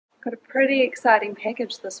Got a pretty exciting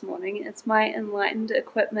package this morning. It's my Enlightened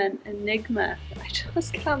equipment Enigma. I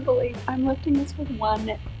just can't believe I'm lifting this with one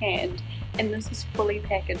hand, and this is fully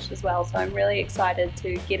packaged as well, so I'm really excited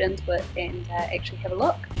to get into it and actually have a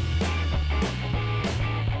look.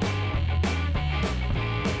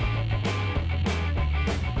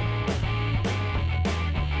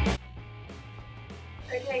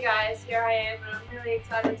 Okay guys, here I am, and I'm really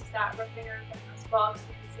excited to start ripping open this box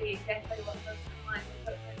and see exactly what this Enlightened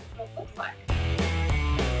equipment looks like.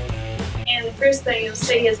 And the first thing you'll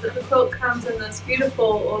see is that the quilt comes in this beautiful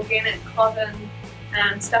organic cotton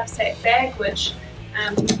stuff sack bag, which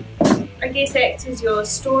I guess acts as your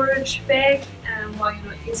storage bag while you're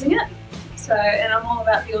not using it. So, and I'm all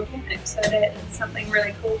about the organic, so that is something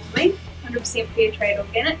really cool for me. 100% fair trade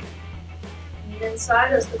organic. And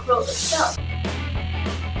inside is the quilt itself.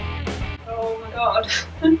 Oh my god.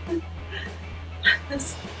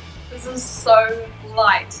 This is so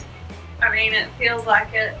light. I mean, it feels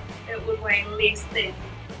like it would weigh less than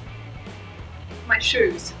my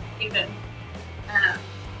shoes, even.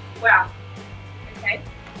 Wow. Okay.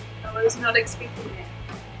 I was not expecting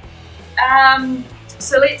that.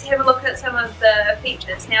 So let's have a look at some of the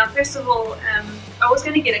features. Now, first of all, I was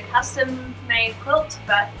going to get a custom made quilt,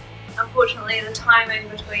 but unfortunately the timing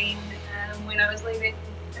between when I was leaving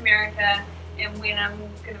America and when I'm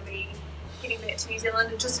going to be getting back to New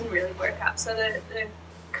Zealand, it just didn't really work out. So the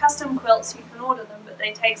custom quilts, you can order them, but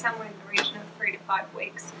they take somewhere in the region of 3 to 5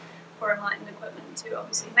 weeks for Enlightened equipment to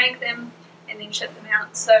obviously make them and then ship them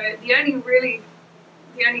out. So the only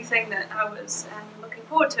thing that I was looking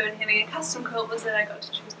forward to in having a custom quilt was that I got to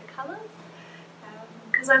choose the colours,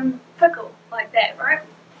 because I'm fickle like that, right?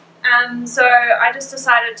 So I just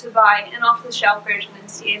decided to buy an off-the-shelf version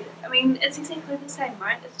instead. I mean, it's exactly the same,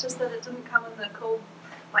 right? It's just that it didn't come in the cool,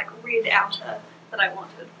 like, red outer that I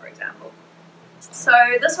wanted, for example. So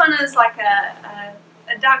this one is like a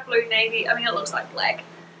dark blue navy. I mean, it looks like black,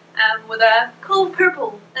 with a cool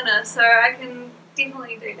purple in it, so I can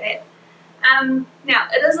definitely do that. Now,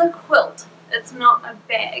 it is a quilt. It's not a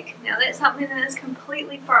bag. Now, that's something that is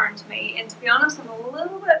completely foreign to me, and to be honest, I'm a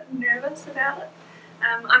little bit nervous about it.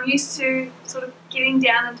 I'm used to sort of getting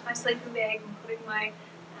down into my sleeping bag and putting my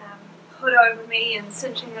hood over me and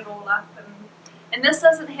cinching it all up, and this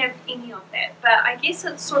doesn't have any of that, but I guess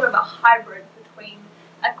it's sort of a hybrid between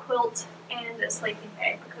a quilt and a sleeping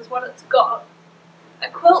bag, because what it's got, a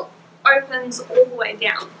quilt opens all the way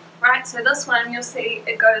down, right? So this one, you'll see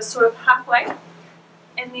it goes sort of halfway,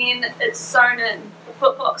 and then it's sewn in. The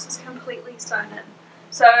footbox is completely sewn in.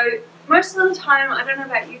 So most of the time, I don't know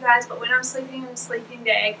about you guys, but when I'm sleeping in a sleeping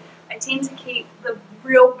bag, I tend to keep the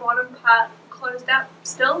real bottom part closed up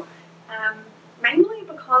still, mainly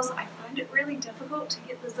because I find it really difficult to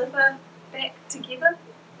get the zipper back together,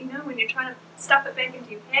 you know, when you're trying to stuff it back into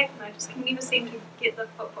your pack, and I just can never seem to get the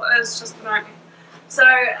footbox. It's just a nightmare. So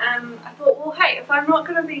I thought, well, hey, if I'm not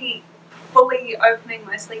going to be fully opening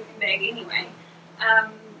my sleeping bag anyway,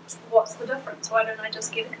 what's the difference? Why don't I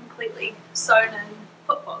just get a completely sewn-in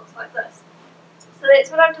footbox like this? So that's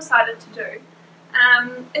what I've decided to do.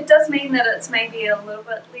 It does mean that it's maybe a little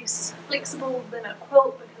bit less flexible than a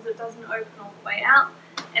quilt because it doesn't open all the way out.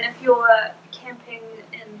 And if you're camping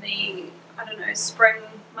in the, I don't know, spring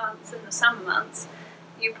months and the summer months,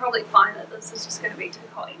 you probably find that this is just going to be too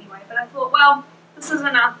hot anyway. But I thought, well, this is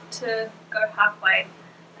enough to go halfway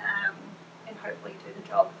and hopefully do the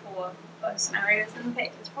job for both scenarios. And in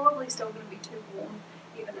fact, it's probably still going to be too warm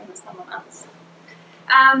even in the summer months.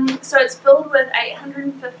 So it's filled with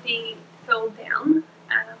 850 filled down.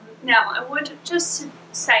 Now, I would just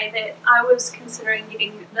say that I was considering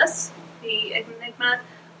getting this, the Enigma,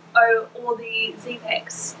 or the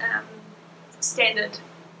Zpacks standard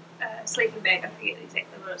sleeping bag. I forget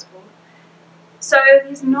exactly what it's called. So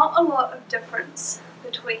there's not a lot of difference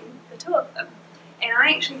between the two of them. And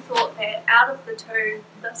I actually thought that out of the two,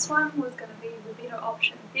 this one was going to be the better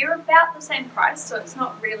option. They're about the same price, so it's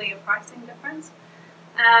not really a pricing difference.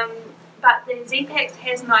 But the Zpacks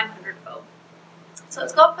has 900 fill. So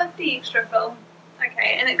it's got 50 extra fill.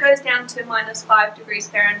 Okay, and it goes down to -5 degrees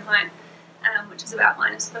Fahrenheit, which is about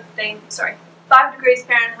 -5 degrees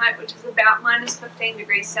Fahrenheit, which is about -15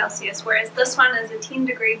 degrees Celsius, whereas this one is a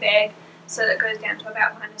 10-degree bag, so that goes down to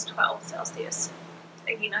about -12 Celsius.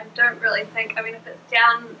 Again, I don't really think, I mean, if it's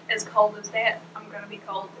down as cold as that, I'm going to be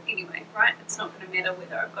cold anyway, right? It's not going to matter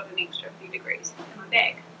whether I've got an extra few degrees in my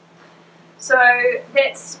bag. So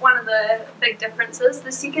that's one of the big differences.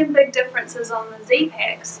 The second big difference is on the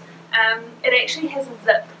Zpacks. It actually has a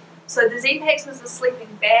zip. So the Zpacks is a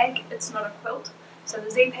sleeping bag, it's not a quilt. So the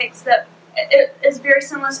Zpacks zip, it is very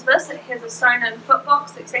similar to this. It has a sewn-in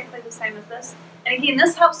footbox, exactly the same as this, And again,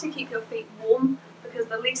 this helps to keep your feet warm because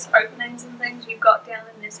the less openings and things you've got down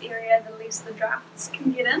in this area, the less the drafts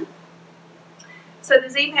can get in. So the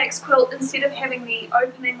Zpacks quilt, instead of having the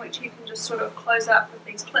opening which you can just sort of close up with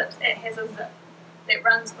these clips, it has a zip that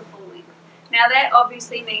runs the full length. Now that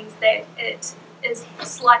obviously means that it is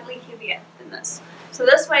slightly heavier than this. So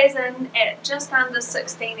this weighs in at just under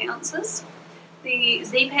 16 ounces. The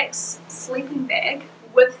Zpacks Sleeping Bag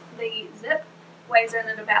with the zip weighs in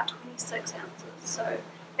at about 26 ounces. So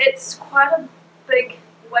it's quite a big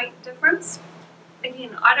weight difference.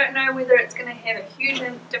 Again, I don't know whether it's going to have a huge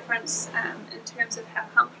difference in terms of how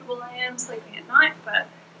comfortable I am sleeping at night, but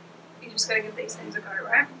you just got to give these things a go,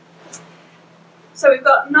 right? So we've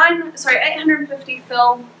got 850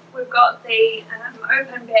 fill, we've got the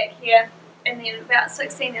open back here, and then about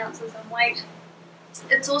 16 ounces in weight.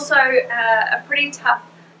 It's also a pretty tough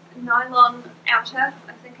nylon outer,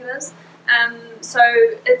 I think it is. So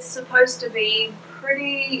it's supposed to be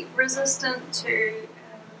pretty resistant to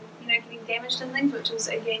getting damaged and things, which is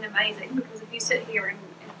again amazing, because if you sit here and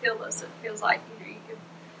feel this, it feels like you could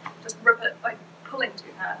just rip it by pulling too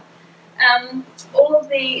hard. All of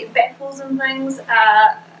the baffles and things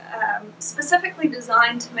are specifically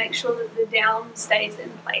designed to make sure that the down stays in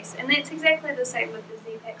place, and that's exactly the same with the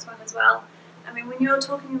Zpacks one as well. I mean, when you're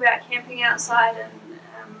talking about camping outside in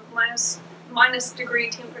minus degree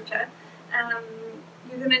temperature,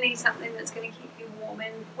 you're going to need something that's going to keep you warm.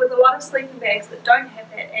 And with a lot of sleeping bags that don't have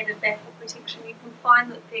that added baffle protection, you can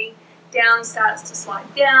find that the down starts to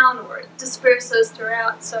slide down or it disperses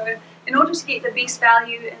throughout. So in order to get the best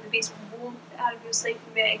value and the best warmth out of your sleeping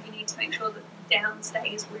bag, you need to make sure that the down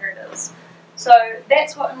stays where it is. So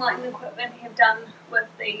that's what Enlightened equipment have done with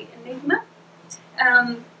the Enigma.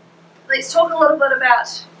 Let's talk a little bit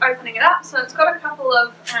about opening it up. So it's got a couple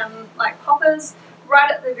of like poppers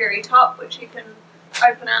right at the very top, which you can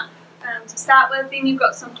open up to start with. Then you've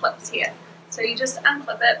got some clips here, so you just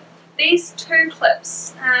unclip it. These two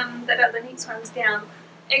clips that are the next ones down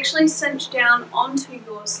actually cinch down onto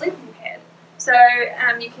your sleeping pad, so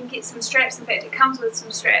you can get some straps. In fact, it comes with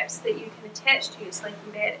some straps that you can attach to your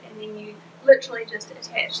sleeping pad, and then you literally just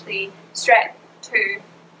attach the strap to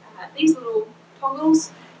these little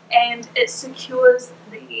toggles, and it secures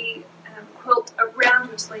the quilt around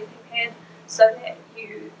your sleeping pad so that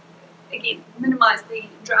you again minimise the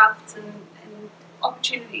drafts and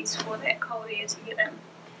opportunities for that cold air to get in.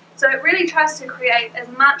 So it really tries to create as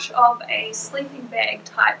much of a sleeping bag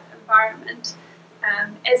type environment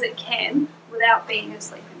as it can without being a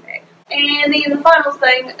sleeping bag. And then the final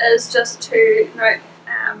thing is just to note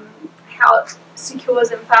how it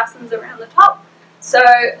secures and fastens around the top. So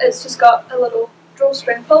it's just got a little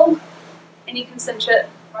drawstring pull, and you can cinch it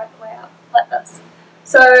right the way out like this.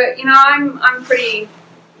 So I'm pretty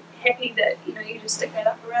happy that you just stick that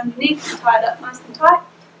up around your neck and tie it up nice and tight,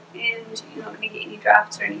 and you're not going to get any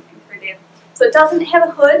drafts or anything through there. So it doesn't have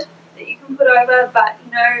a hood that you can put over, but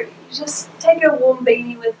you just take a warm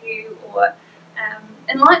beanie with you, or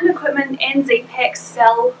Enlightened equipment and Zpacks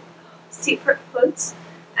sell separate hoods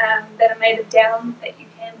that are made of down that you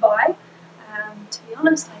can buy. To be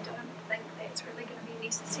honest, I don't think that's really going to be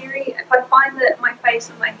necessary. If I find that my face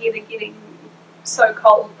and my head are getting so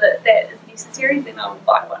cold that is necessary, then I'll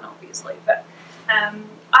buy one, obviously. But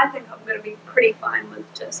I think I'm going to be pretty fine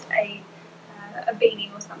with just a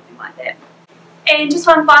beanie or something like that. And just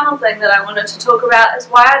one final thing that I wanted to talk about is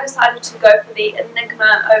why I decided to go for the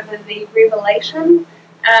Enigma over the Revelation.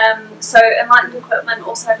 So Enlightened equipment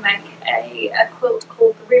also make a quilt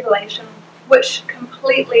called the Revelation, which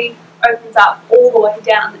completely opens up all the way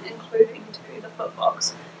down, including to the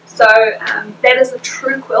footbox. So that is a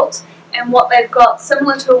true quilt, and what they've got,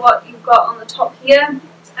 similar to what you've got on the top here,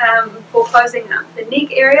 for closing up the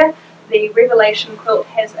neck area, the Revelation quilt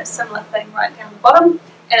has a similar thing right down the bottom,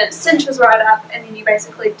 and it cinches right up, and then you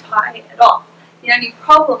basically tie it off. The only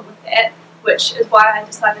problem with that, which is why I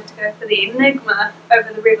decided to go for the Enigma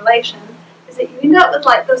over the Revelation, is that you end up with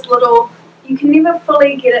like this little, you can never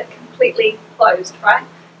fully get it completely closed, right?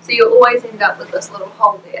 So you'll always end up with this little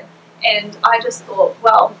hole there. And I just thought,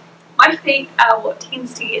 well, my feet are what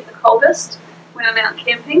tends to get the coldest when I'm out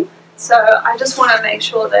camping, so I just want to make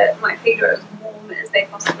sure that my feet are as warm as they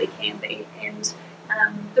possibly can be. And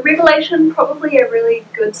the Revelation, probably a really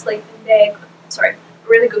good sleeping bag, a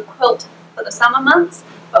really good quilt for the summer months,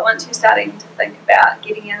 but once you're starting to think about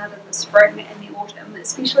getting out in the spring and the autumn,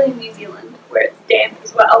 especially in New Zealand where it's damp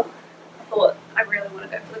as well, I thought I really want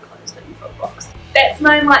to go for the closed-in footbox. That's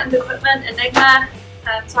my Enlightened equipment, Enigma.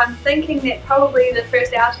 So I'm thinking that probably the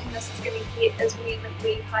first outing this is going to get is when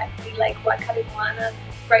we hike the Lake Waikaremoana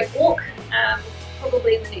Great Walk,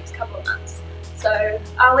 probably in the next couple of months. So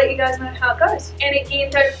I'll let you guys know how it goes. And again,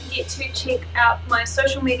 don't forget to check out my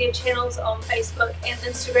social media channels on Facebook and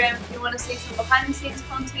Instagram if you want to see some behind the scenes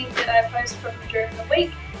content that I post from during the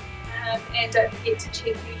week. And don't forget to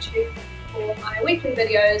check YouTube for my weekly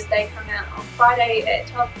videos. They come out on Friday at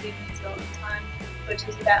 12 PM New Zealand time, which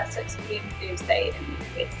is about 6 PM Thursday in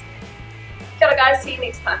the US. Kia ora guys, see you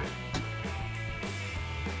next time.